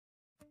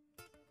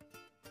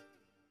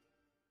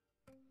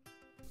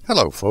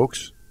Hello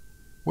folks.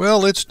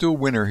 Well, it's still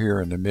winter here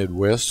in the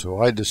Midwest,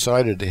 so I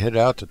decided to head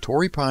out to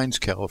Torrey Pines,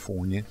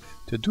 California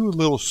to do a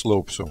little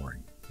slope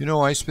soaring. You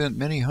know, I spent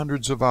many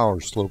hundreds of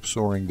hours slope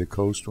soaring the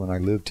coast when I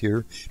lived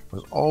here. It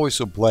was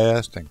always a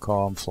blast and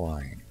calm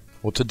flying.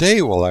 Well,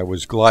 today while I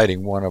was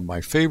gliding one of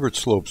my favorite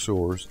slope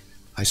soars,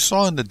 I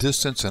saw in the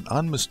distance an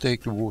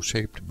unmistakable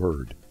shaped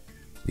bird,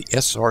 the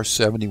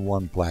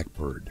SR-71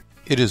 Blackbird.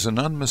 It is an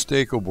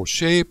unmistakable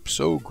shape,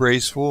 so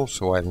graceful,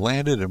 so I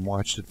landed and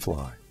watched it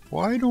fly.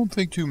 Well, I don't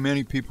think too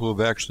many people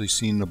have actually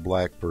seen the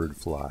Blackbird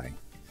fly.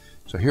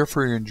 So here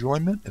for your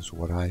enjoyment is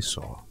what I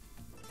saw.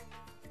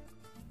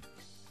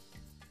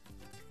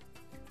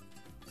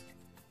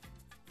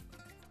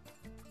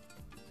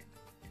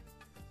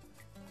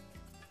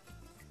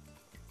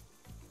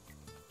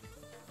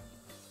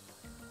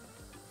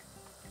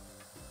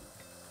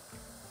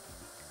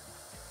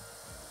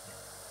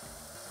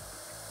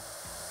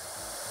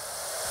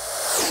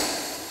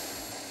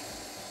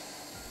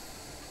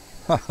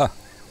 Haha.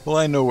 Well,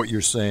 I know what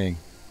you're saying,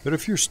 but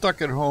if you're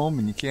stuck at home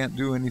and you can't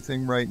do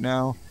anything right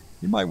now,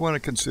 you might want to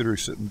consider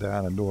sitting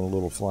down and doing a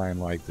little flying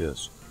like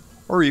this,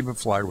 or even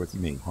fly with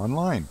me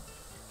online.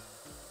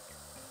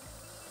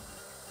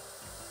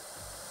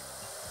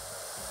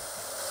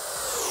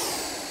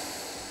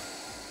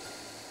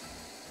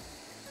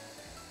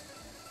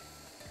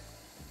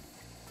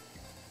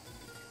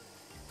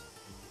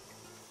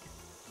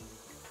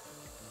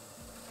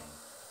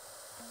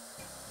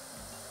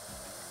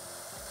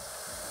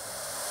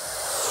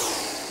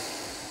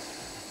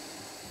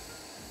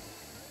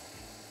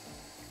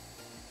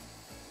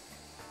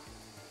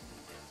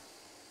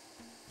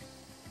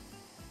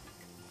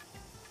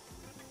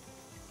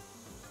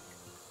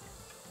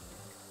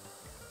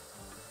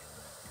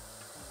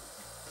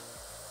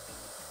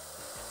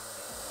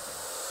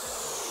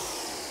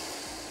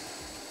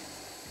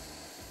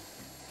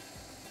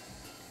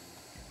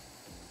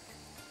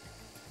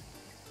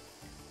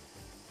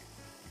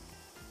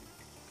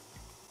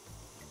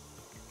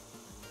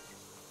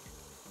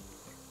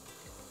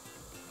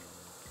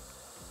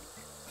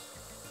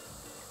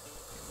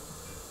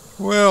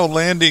 Well,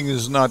 landing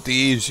is not the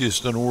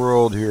easiest in the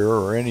world here,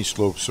 or any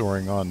slope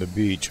soaring on the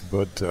beach,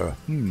 but where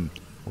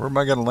am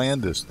I going to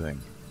land this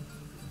thing?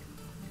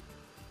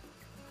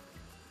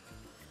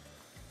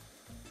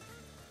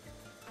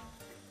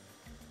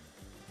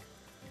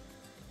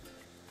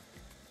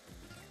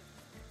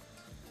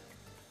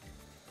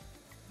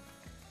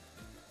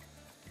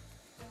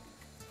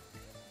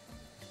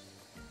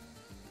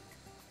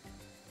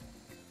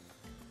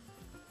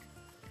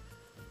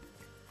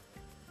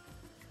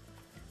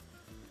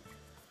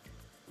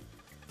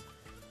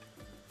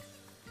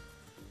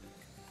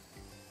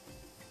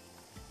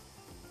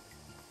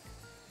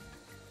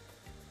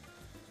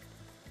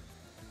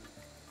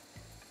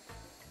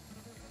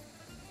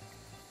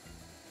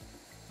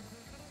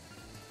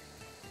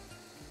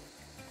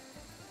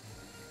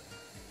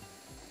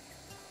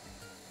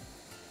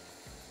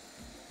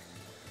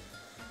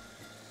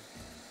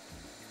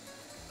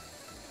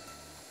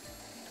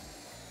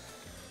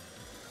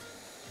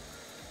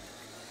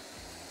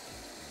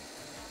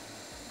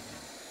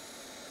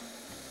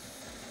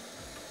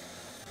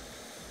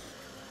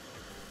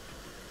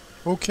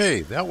 Okay,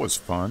 that was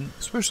fun,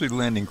 especially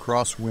landing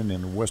crosswind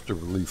in a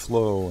westerly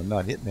flow and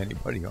not hitting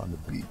anybody on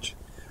the beach.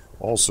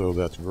 Also,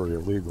 that's very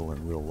illegal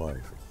in real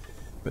life.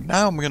 But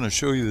now I'm going to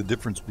show you the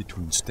difference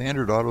between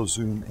standard auto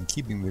zoom and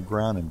keeping the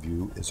ground in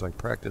view as I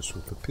practice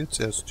with the Pitts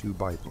S2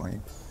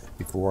 biplane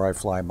before I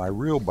fly my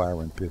real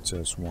Byron Pitts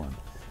S1.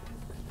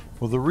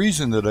 Well, the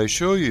reason that I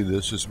show you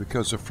this is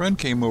because a friend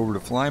came over to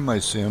fly my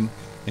sim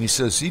and he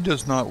says he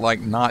does not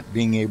like not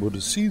being able to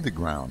see the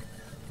ground.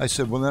 I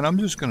said, well then I'm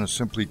just going to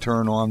simply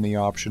turn on the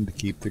option to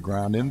keep the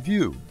ground in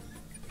view.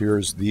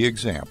 Here's the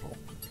example.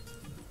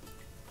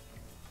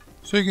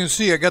 So you can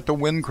see I got the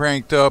wind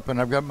cranked up and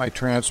I've got my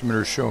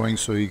transmitter showing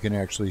so you can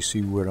actually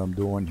see what I'm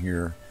doing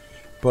here.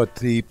 But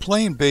the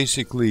plane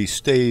basically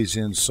stays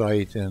in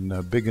sight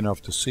and big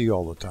enough to see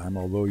all the time,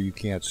 although you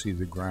can't see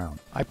the ground.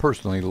 I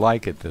personally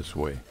like it this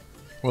way.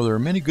 Well, there are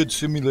many good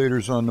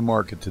simulators on the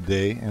market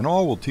today, and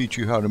all will teach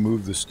you how to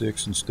move the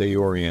sticks and stay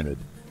oriented.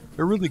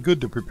 They're really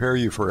good to prepare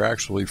you for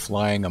actually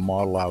flying a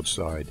model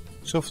outside,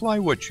 so fly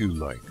what you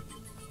like.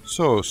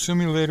 So,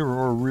 simulator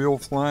or real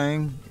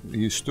flying,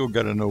 you still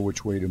got to know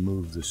which way to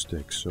move the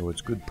sticks, so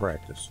it's good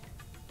practice.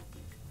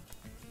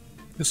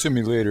 The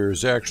simulator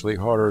is actually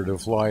harder to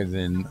fly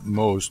than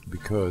most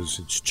because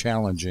it's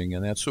challenging,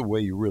 and that's the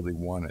way you really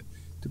want it,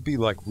 to be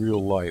like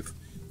real life.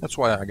 That's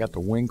why I got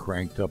the wing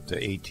cranked up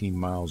to 18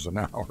 miles an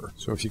hour.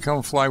 So if you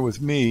come fly with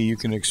me, you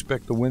can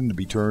expect the wind to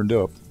be turned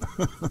up.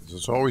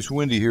 It's always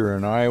windy here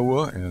in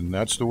Iowa, and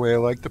that's the way I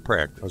like to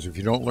practice. Because if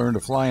you don't learn to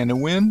fly in the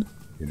wind,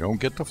 you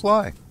don't get to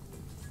fly.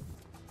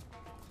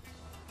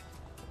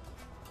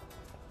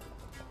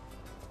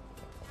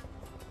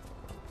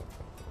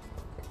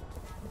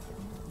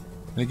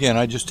 And again,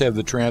 I just have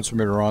the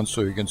transmitter on so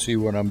you can see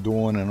what I'm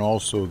doing, and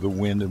also the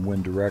wind and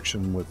wind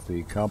direction with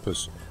the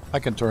compass. I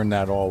can turn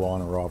that all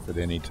on or off at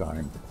any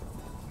time.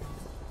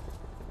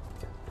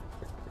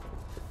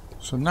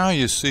 So now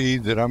you see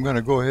that I'm going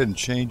to go ahead and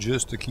change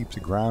this to keep the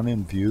ground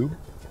in view.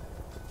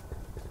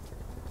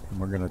 And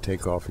we're going to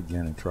take off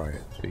again and try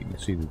it so you can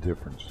see the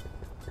difference.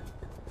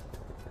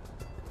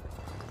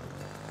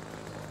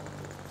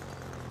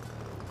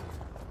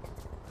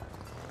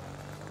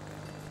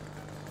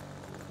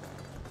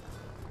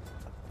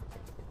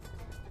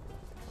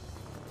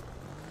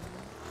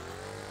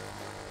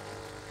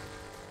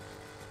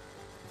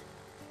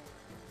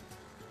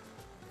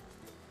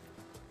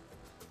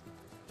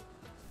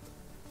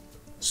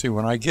 See,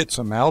 when I get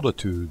some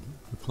altitude,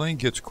 the plane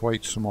gets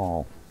quite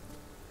small.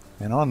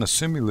 And on the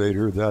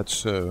simulator,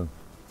 that's a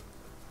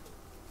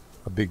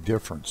big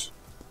difference.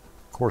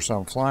 Of course,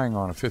 I'm flying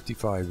on a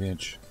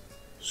 55-inch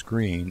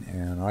screen,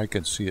 and I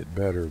can see it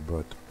better,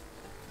 but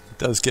it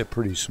does get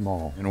pretty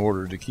small in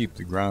order to keep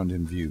the ground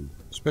in view,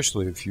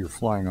 especially if you're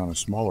flying on a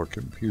smaller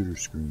computer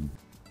screen.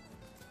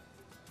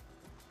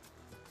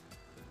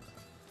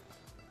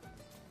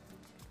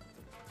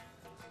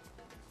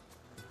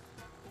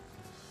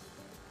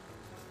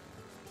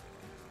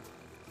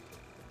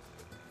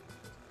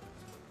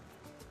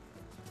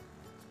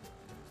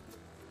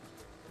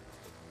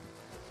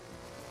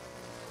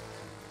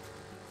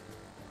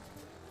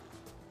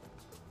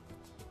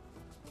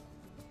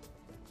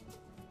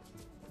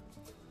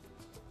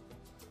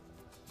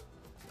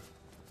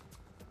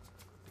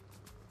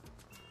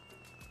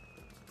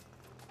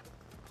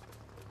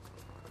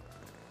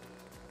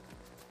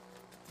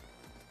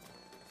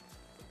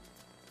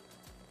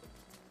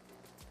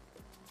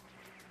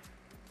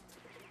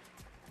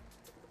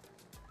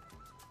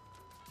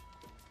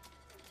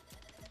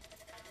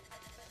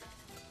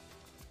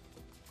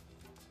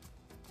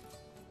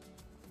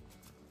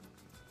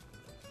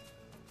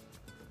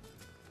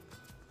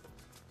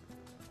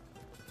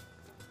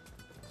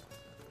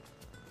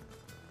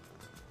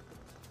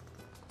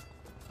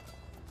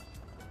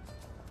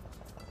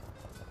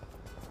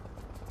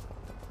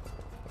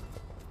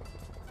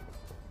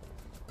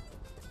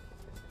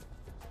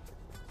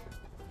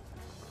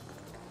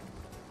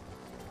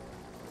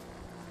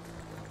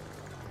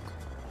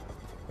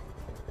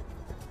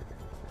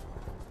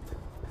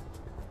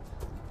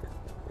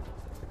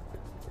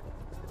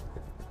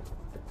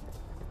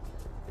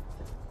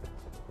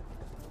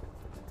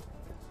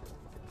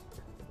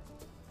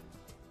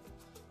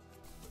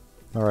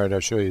 Alright, I'll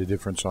show you the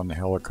difference on the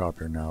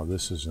helicopter now.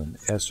 This is an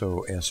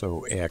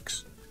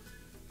SOSOX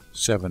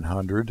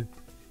 700.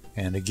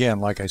 And again,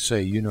 like I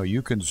say,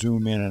 you can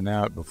zoom in and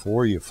out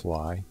before you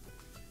fly.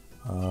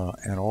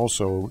 And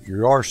also,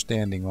 you are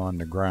standing on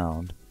the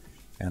ground.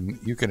 And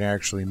you can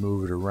actually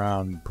move it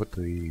around and put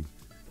the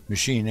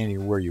machine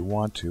anywhere you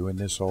want to. And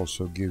this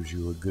also gives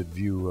you a good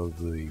view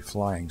of the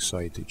flying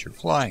site that you're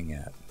flying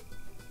at.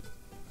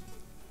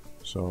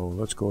 So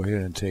let's go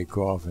ahead and take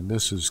off. And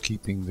this is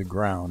keeping the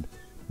ground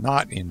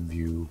not in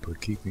view,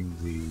 but keeping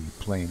the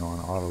plane on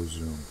auto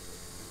zoom.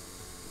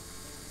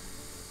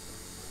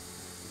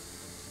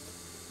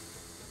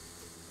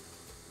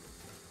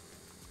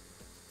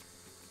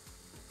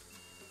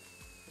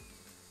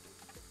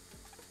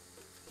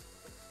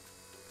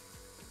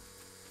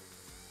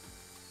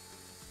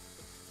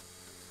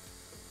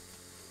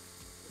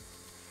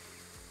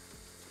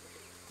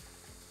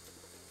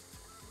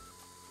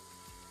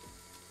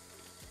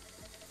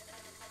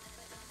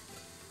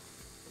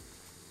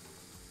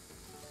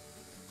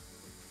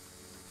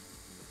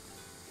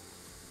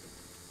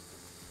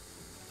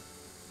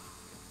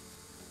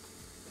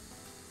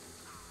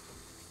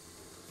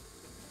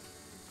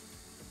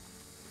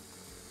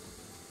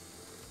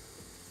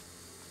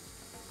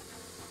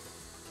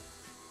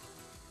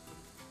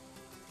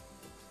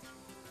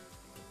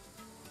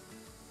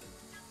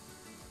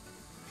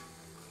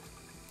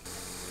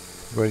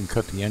 Go ahead and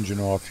cut the engine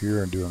off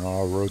here and do an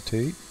auto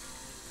rotate.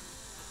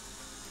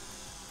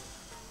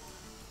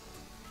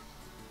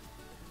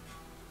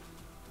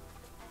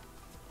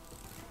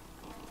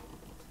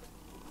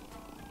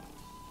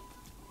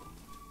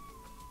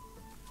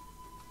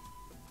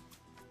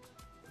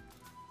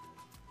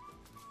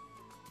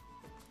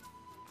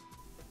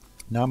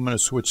 Now I'm going to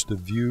switch the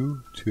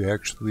view to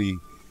actually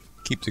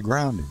keep the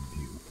ground in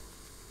view.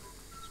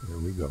 So there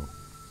we go.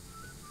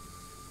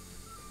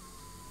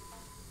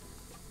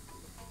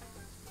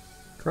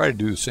 Try to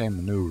do the same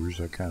maneuvers.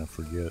 I kind of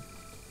forget.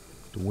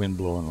 The wind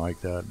blowing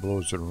like that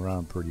blows it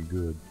around pretty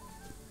good.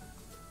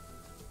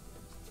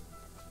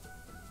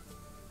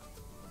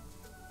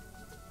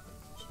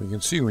 So you can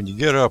see when you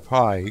get up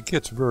high, it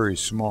gets very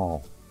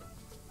small.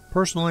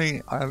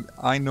 Personally,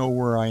 I know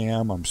where I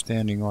am. I'm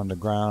standing on the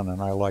ground,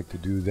 and I like to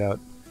do that.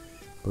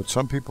 But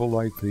some people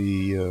like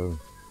to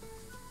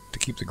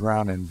keep the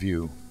ground in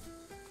view.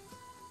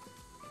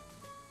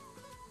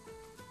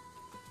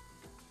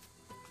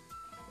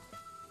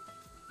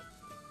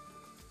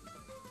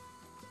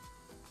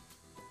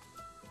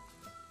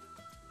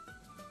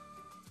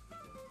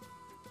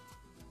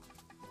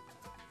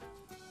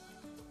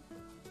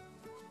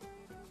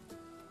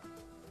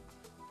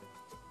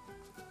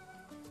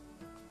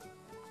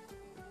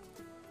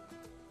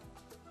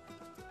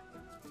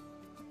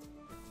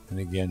 And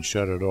again,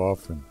 shut it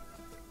off and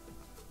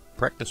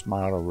practice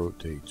model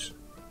rotates.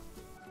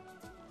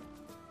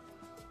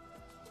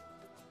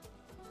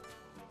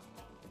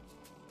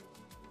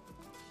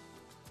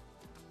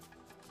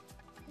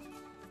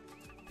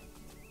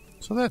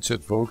 So that's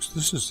it, folks.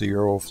 This is the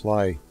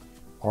Aerofly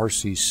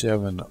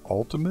RC7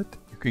 Ultimate.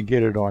 You can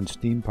get it on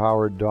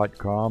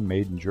steampowered.com,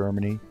 made in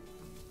Germany.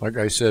 Like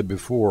I said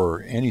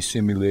before, any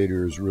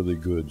simulator is really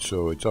good,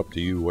 so it's up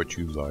to you what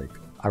you like.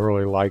 I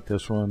really like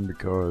this one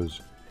because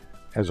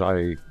as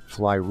I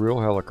fly real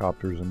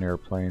helicopters and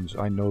airplanes,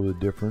 I know the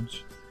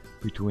difference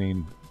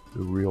between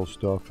the real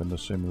stuff and the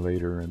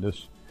simulator, and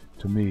this,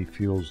 to me,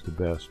 feels the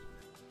best.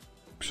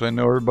 So I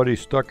know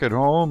everybody's stuck at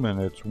home and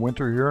it's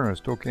winter here and I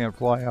still can't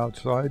fly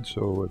outside,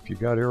 so if you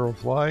got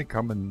Aerofly,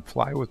 come and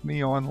fly with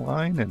me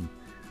online and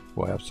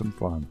we'll have some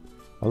fun.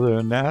 Other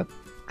than that,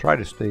 try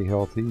to stay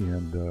healthy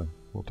and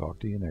we'll talk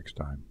to you next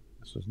time.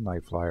 This is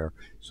Night Flyer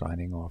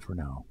signing off for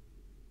now.